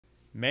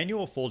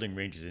Manual folding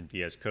ranges in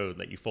VS Code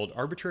let you fold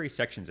arbitrary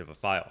sections of a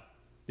file.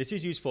 This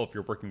is useful if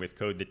you're working with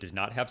code that does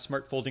not have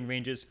smart folding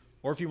ranges,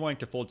 or if you're wanting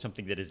to fold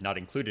something that is not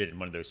included in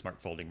one of those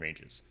smart folding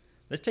ranges.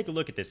 Let's take a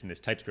look at this in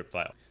this TypeScript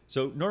file.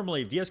 So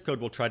normally VS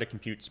Code will try to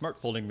compute smart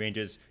folding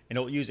ranges, and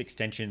it'll use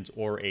extensions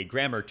or a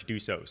grammar to do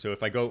so. So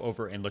if I go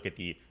over and look at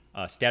the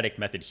static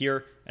method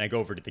here, and I go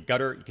over to the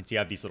gutter, you can see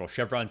I have these little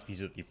chevrons.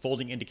 These are the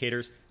folding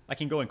indicators. I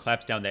can go and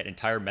collapse down that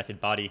entire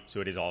method body so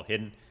it is all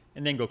hidden,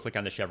 and then go click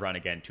on the chevron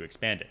again to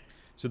expand it.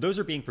 So those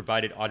are being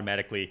provided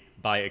automatically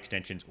by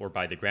extensions or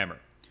by the grammar.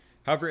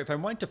 However, if I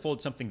want to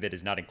fold something that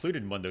is not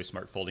included in one of those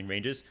smart folding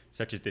ranges,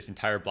 such as this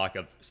entire block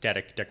of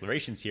static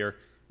declarations here,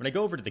 when I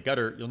go over to the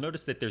gutter, you'll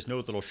notice that there's no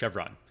little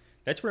chevron.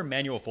 That's where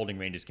manual folding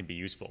ranges can be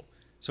useful.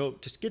 So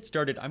to get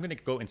started, I'm going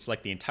to go and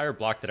select the entire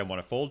block that I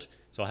want to fold.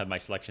 So I'll have my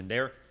selection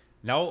there.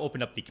 Now I'll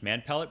open up the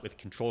command palette with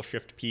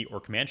Control-Shift-P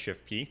or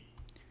Command-Shift-P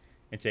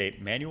and say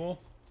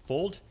manual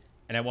fold,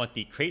 and I want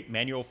the create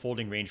manual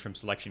folding range from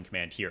selection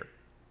command here.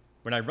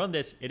 When I run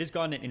this, it has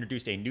gone and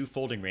introduced a new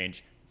folding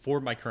range for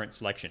my current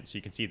selection. So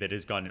you can see that it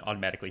has gone and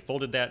automatically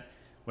folded that.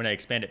 When I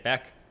expand it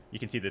back, you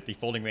can see that the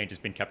folding range has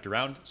been kept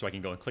around, so I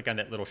can go and click on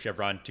that little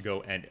chevron to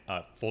go and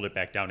fold it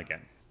back down again.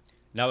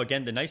 Now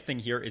again, the nice thing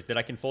here is that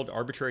I can fold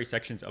arbitrary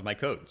sections of my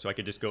code. So I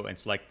could just go and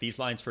select these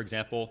lines, for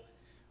example,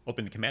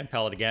 open the command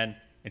palette again,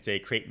 and say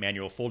create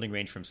manual folding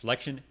range from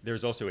selection.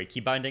 There's also a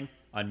key binding.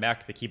 On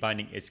Mac, the key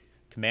binding is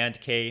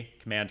Command K,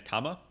 Command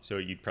comma, so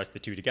you'd press the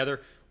two together,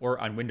 or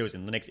on Windows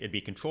and Linux, it'd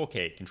be Control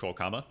K, Control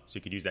comma, so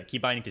you could use that key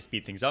binding to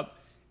speed things up.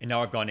 And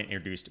now I've gone and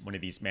introduced one of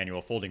these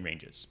manual folding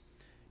ranges.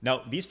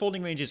 Now, these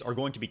folding ranges are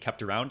going to be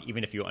kept around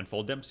even if you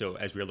unfold them. So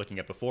as we were looking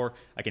at before,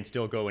 I can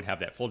still go and have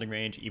that folding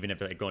range. Even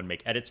if I go and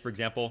make edits, for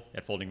example,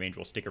 that folding range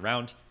will stick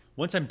around.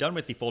 Once I'm done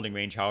with the folding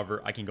range,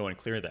 however, I can go and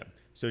clear them.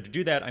 So to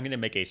do that, I'm going to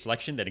make a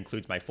selection that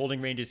includes my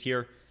folding ranges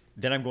here.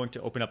 Then I'm going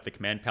to open up the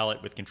command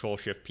palette with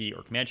Control-Shift-P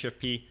or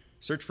Command-Shift-P,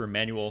 search for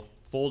manual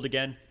fold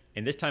again,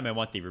 and this time I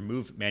want the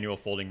remove manual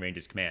folding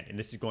ranges command, and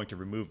this is going to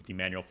remove the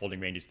manual folding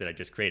ranges that I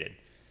just created.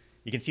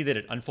 You can see that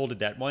it unfolded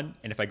that one,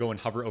 and if I go and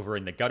hover over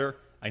in the gutter,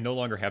 I no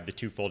longer have the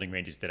two folding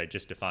ranges that I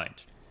just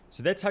defined.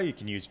 So that's how you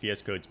can use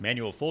VS Code's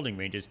manual folding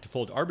ranges to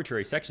fold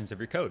arbitrary sections of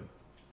your code.